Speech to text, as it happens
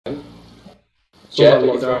Jet, put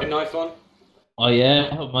your throwing knife on. Oh yeah,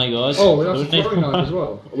 oh my god. Oh, we have a throwing knife as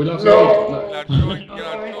well. Are we allowed to Throwing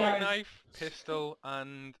knife, pistol,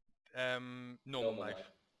 and normal knife.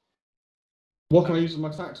 What can I use as my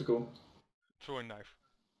tactical? Throwing knife.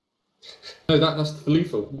 No, that's for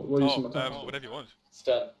lethal. What are you using my tactical? Whatever you want.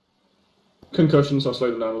 Stun. Concussion, so I'll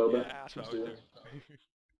slow them down a little bit. Yeah, that's what I was doing.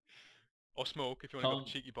 Or smoke if you want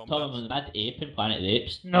to go cheeky bomb. Tom was mad ape in Planet of the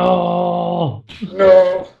Apes. No!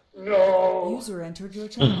 No! No! User entered your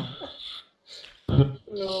channel.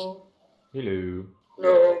 No! Hello.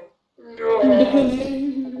 No! No!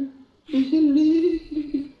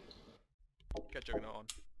 Get Juggernaut on.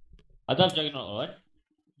 I don't have Juggernaut on.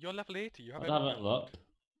 You're level 80, you I have don't have it unlocked.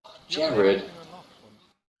 Jared.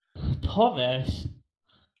 Thomas!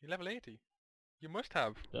 You're level 80. You must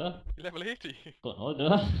have. Duh. You're level 80. Don't know, do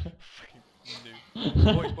I? Fucking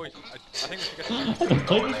noob. Boys, I think we should get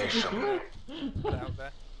Domination. Put it out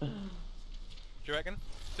there. Do you reckon?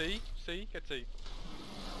 C? Get C.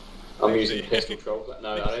 I'm using pistol control, but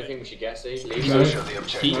no, I don't think we should get C. Leave No. C. The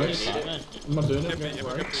objective. I'm not doing it. Again,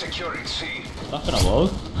 right? Securing C. Back on a wall.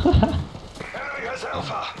 Enemy has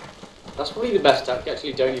Alpha. That's probably the best tactic.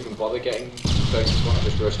 Actually, don't even bother getting closest one.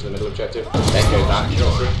 Just rush to the middle objective. Then go back.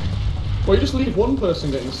 Well, you just leave one person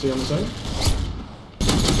getting C on the same.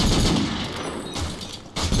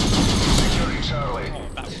 Securing Charlie. Oh,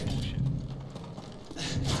 that's bullshit.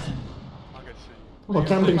 I'll get C. Oh,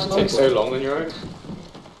 camping It takes so long on your own.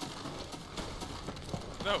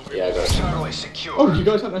 No, Yeah, I got it. Charlie secure. Oh, you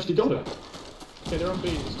guys haven't actually got it. Okay, they're on B.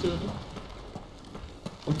 There's two of them.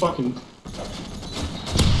 I'm fucking.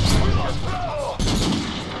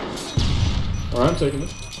 Alright, I'm taking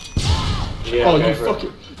this. Yeah, Oh, go you for it.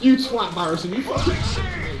 fucking. You twat, Barrison, you fucking.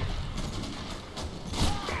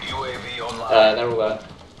 UAV online. They're all there.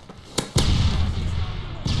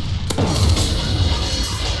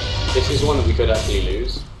 This is one that we could actually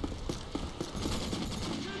lose.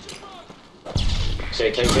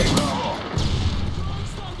 Okay, take it.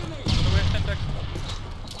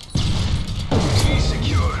 C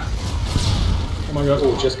secure. Oh my god.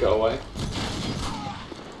 Oh, just got away.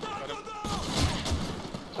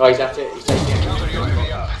 Oh, he's at it. He's taking it. Counter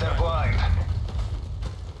UAV up. They're blind.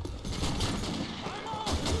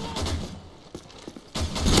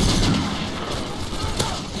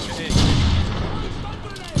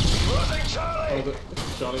 Losing Charlie.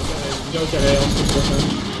 Charlie, get A. You don't get A, I'll stick with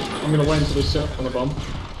him. I'm gonna wait until they set on the bomb.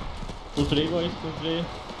 Go for it, boys, go for it.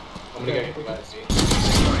 I'm gonna go back to C.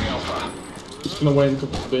 Securing Alpha. Just gonna wait until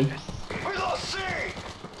B. We lost C.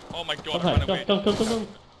 Oh my god, I Okay, ran away. come.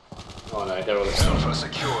 Oh no, they're all at Alpha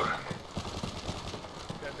secure.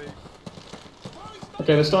 Get B.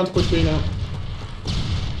 Okay, they're starting to push B now.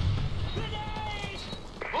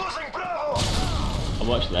 Losing Bravo. I'll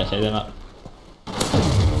watch that side of that.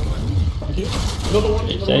 Thank you. Another one.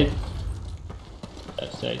 Right Another side. one.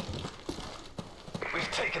 Left side.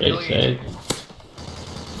 We've taken the Right lead. side.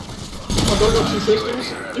 Oh my god, I got two pistols.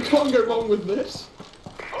 You can't go wrong with this.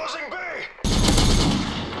 Losing B.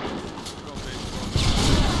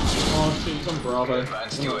 Oh, shit, he's on Bravo.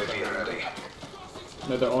 Advanced UAV ready.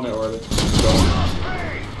 No, they're on it already.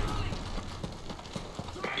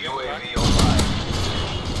 UAV online.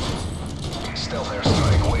 Stealth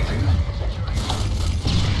airstrike waiting.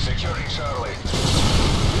 Securing Charlie.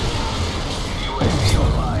 UAV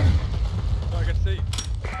online. Oh, I get C.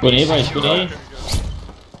 Go in, boys, go in.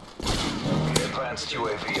 Advanced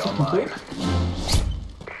UAV online.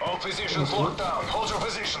 All positions locked down. Hold your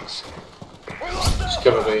positions. We lost them. Just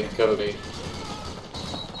cover B, cover B.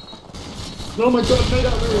 Oh my god, made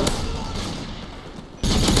out of there.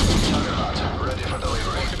 Juggernaut ready for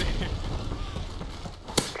delivery.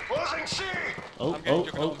 Losing C. Oh, I'm getting oh,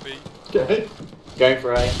 Juggernaut oh. on B. Get hit. Going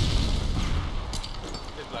for A. It's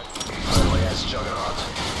like, Friendly as Juggernaut.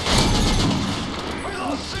 We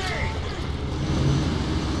lost C.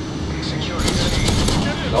 Securing C.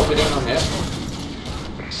 No, we don't on here.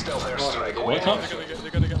 Stealth airstrike Oh, waiting. Tom?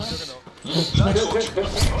 they're gonna get Juggernaut. Losing B.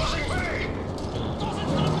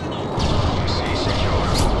 C secure.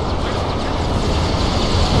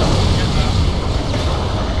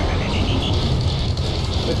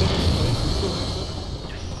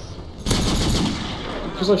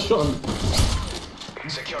 Because I shot him.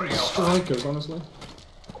 Securing Alpha. Strikers, honestly.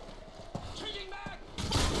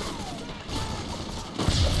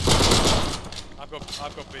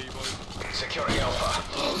 I've got B, boys. Securing Alpha.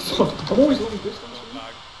 Fuck, I'm always long distance.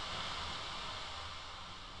 Lag.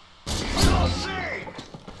 We lost C.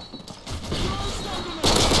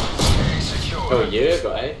 A secure. Oh yeah,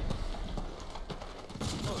 got A.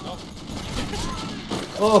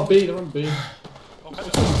 Oh, B, they're on B. Oh,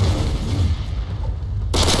 hello.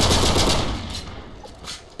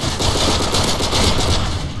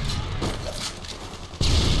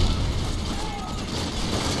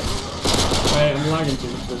 lagging too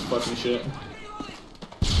much for this fucking shit.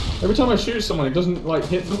 Every time I shoot someone, it doesn't like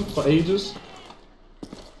hit them for ages.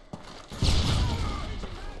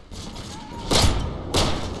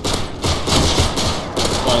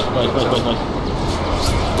 Boys.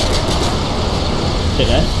 Sit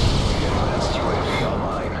there.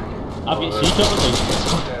 I've got C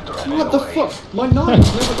trouble. What the fuck? My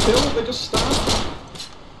knives never kill, they just stab.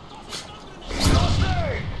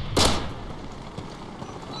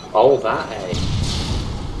 Oh, that A.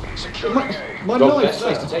 My Got knife. best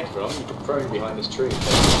place to take from. You can prone behind this tree.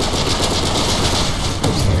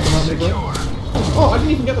 Oh, I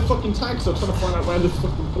didn't even get the fucking tag, so I'm trying to find out where the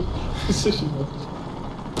fucking position was.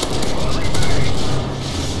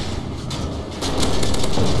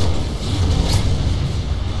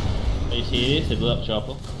 Are you serious? They blew up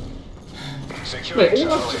chopper. Wait, you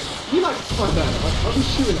like to find out. I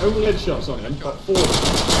was shooting only headshots on him, like 4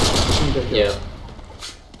 of them. Yeah.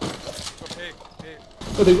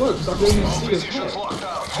 But they won't, because I can only All see his positions head. locked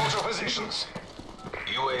down. Hold your positions.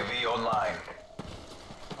 UAV online.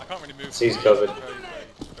 I can't really move. C's covered.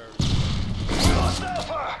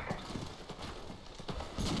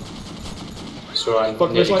 So I'm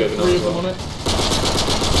Fuck, there's nearly like good 3 enough. of them on it.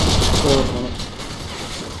 4 of them on it.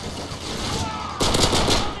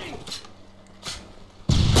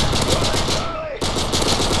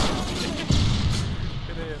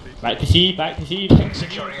 Back to C, back to C.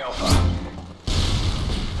 Securing Alpha.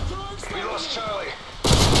 We lost Charlie.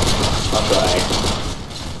 Okay.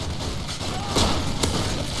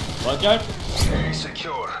 Watch out. A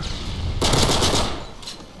secure.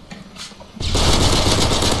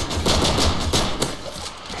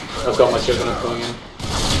 I've got my juggernaut going in.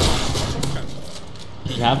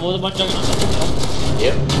 Do you have more than one juggernaut?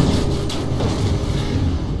 Yep.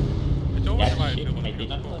 It's always Yeah, my shit, double I did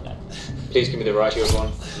not know kill. that. Please give me the right shield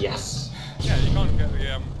one. Yes. Yeah, you can't get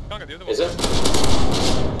the other one. Is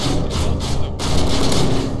it?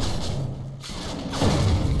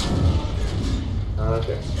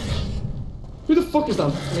 Okay. Who the fuck is that?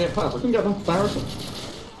 Me at pass. I couldn't get that. Barrison.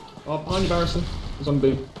 Oh, behind you, Barrison. He's on B.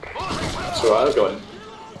 It's alright, I'll go in.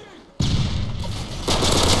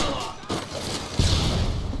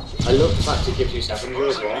 I love the fact it gives you scavenger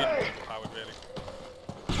as well. I would really.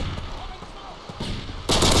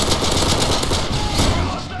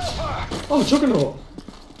 Oh, Juggernaut!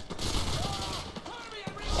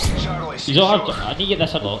 Charlie You don't have secure. I need to get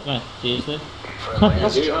this unlocked, man. Seriously. Friendly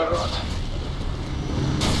Do you have astronaut.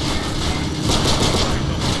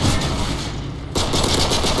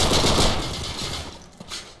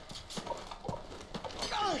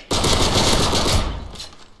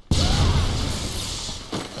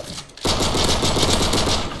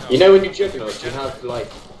 You know when you juggernaut, you have like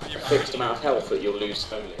a fixed amount of health that you'll lose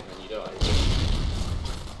slowly and then you die.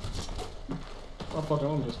 Oh fuck,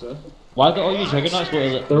 I'm just dead. Why got all your juggernauts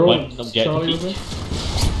got They're all one objective Charlie with me. each?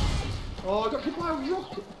 Oh, I got hit by a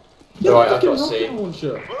rocket! Alright, I've fucking got rocket C.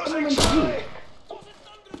 launcher! What am I Losing meant to do? Charlie.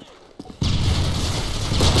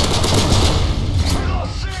 We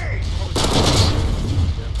lost C.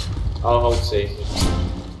 I'll hold C.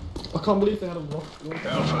 I can't believe they had a rocket launcher.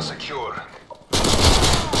 Alpha secure.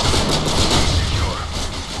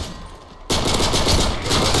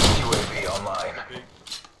 UAV online.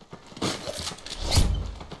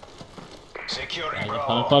 Securing They're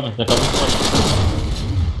coming Bravo. for me, they're coming for me.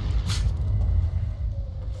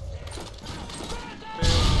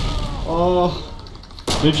 Oh,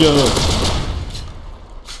 Good job.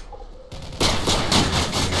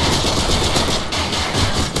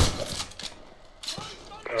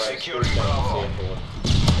 Alright, Securing screw down Bravo. C and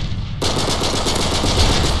forward.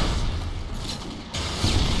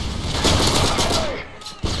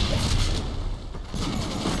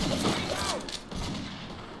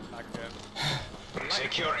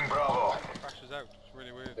 Securing Bravo. Crashes out. It's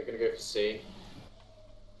really weird. They're gonna go for C.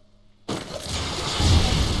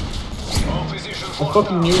 All positions I locked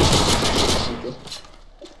fucking down. knew it.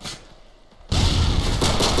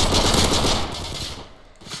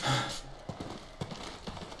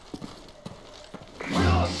 We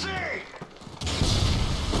lost C.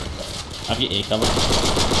 I've got A covered.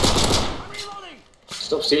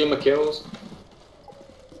 Stop stealing my kills.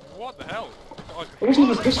 What the hell? It wasn't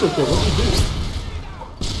even a pistol kill, what did you do?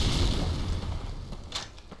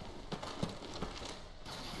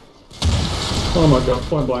 Oh my god,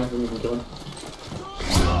 point blank, didn't even kill him.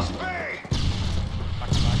 We lost B. Back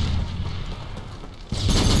to back.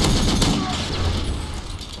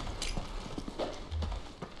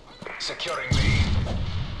 Securing B.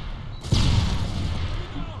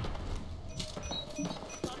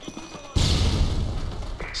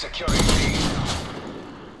 Securing B.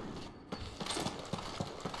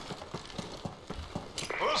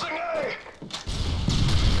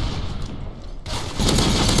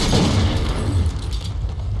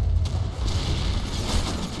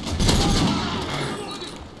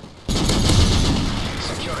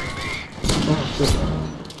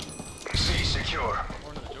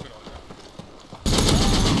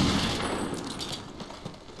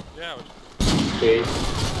 Yeah, I was. B.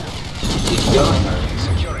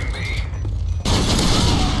 Securing B.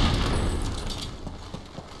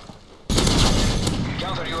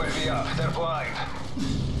 Counter UAV up. They're blind.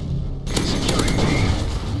 Securing B.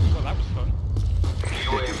 Well, that was fun.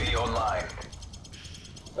 UAV online.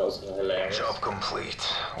 That was hilarious. Job complete.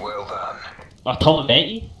 Well done. I told him,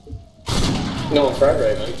 mate. No one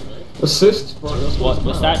forever, mate. Assist, bro. That's What's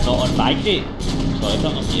it's that? Not on bag date? Sorry, I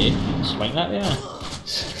don't know. Yeah. Swing that there.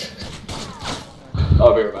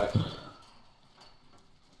 I'll be right back.